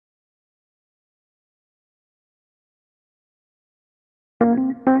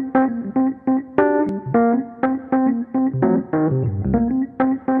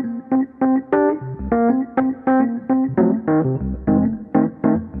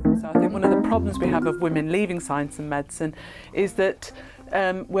One of the problems we have of women leaving science and medicine is that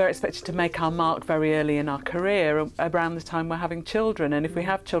we're expected to make our mark very early in our career, around the time we're having children, and if we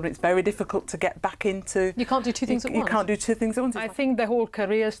have children it's very difficult to get back into... You can't do two things at once. You can't do two things at once. I think the whole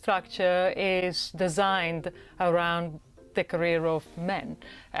career structure is designed around the career of men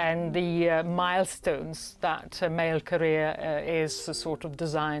and the milestones that a male career is sort of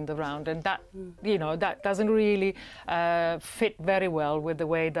designed around, and that, you know, that doesn't really fit very well with the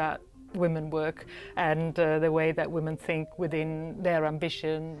way that women work and the way that women think within their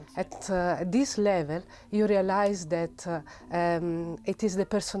ambitions. At this level, you realize that it is the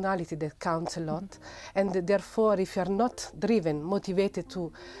personality that counts a lot, and therefore, if you are not driven, motivated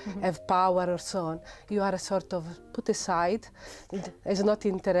to have power or so on, you are sort of put aside, is not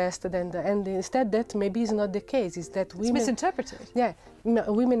interested, and instead that maybe is not the case. Is that women? It's misinterpreted. Yeah,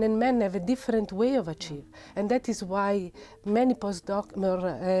 women and men have a different way of achieve, and that is why many postdoc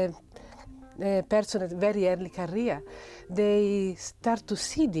person at very early career, they start to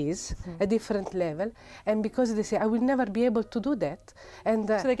see this at different level, and because they say, I will never be able to do that, and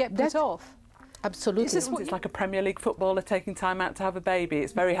so they get put off. Absolutely. It's like a Premier League footballer taking time out to have a baby.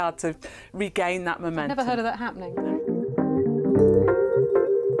 It's very hard to regain that momentum. I've never heard of that happening.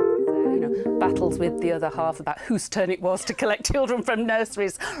 Battles with the other half about whose turn it was to collect children from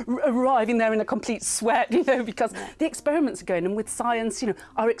nurseries, arriving there in a complete sweat, you know, because the experiments are going, and with science, you know,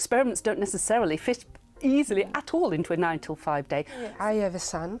 our experiments don't necessarily fit easily at all into a 9 till 5 day. Yes. I have a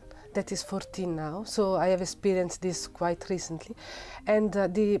son that is 14 now, so I have experienced this quite recently, and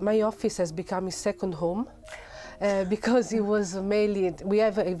my office has become his second home. Because it was mainly, we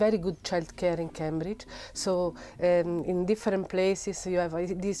have a very good childcare in Cambridge, so in different places you have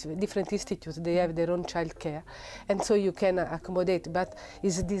these different institutes, they have their own childcare, and so you can accommodate, but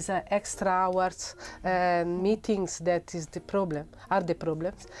it's these extra hours meetings that is the problem, are the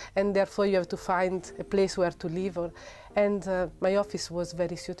problems, and therefore you have to find a place where to live, and my office was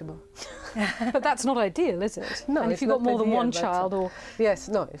very suitable. But that's not ideal, is it? No, and if you've got more than one child, or... Yes,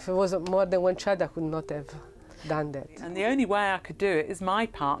 no, if it was more than one child I could not have done that. And the only way I could do it is my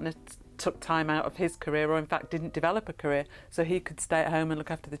partner took time out of his career, or in fact didn't develop a career, so he could stay at home and look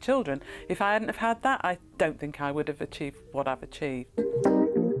after the children. If I hadn't have had that, I don't think I would have achieved what I've achieved.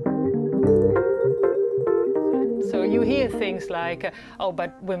 So you hear things like, oh,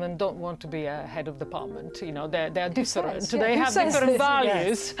 but women don't want to be a head of department, you know, they're different, they have different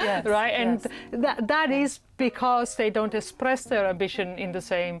values, right? And that is because they don't express their ambition in the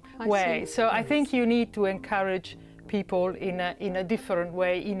same way. So I think you need to encourage people in a different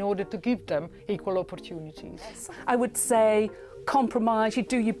way in order to give them equal opportunities. I would say compromise, you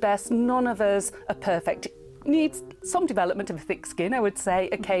do your best, none of us are perfect. Needs some development of a thick skin, I would say,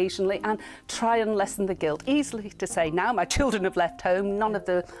 occasionally, and try and lessen the guilt. Easily to say now, my children have left home, none of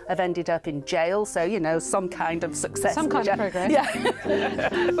them have ended up in jail, so, you know, some kind of success. Some kind of progress.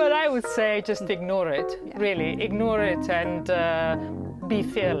 Yeah. But I would say just ignore it, really. Ignore it and be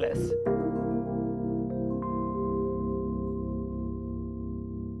fearless.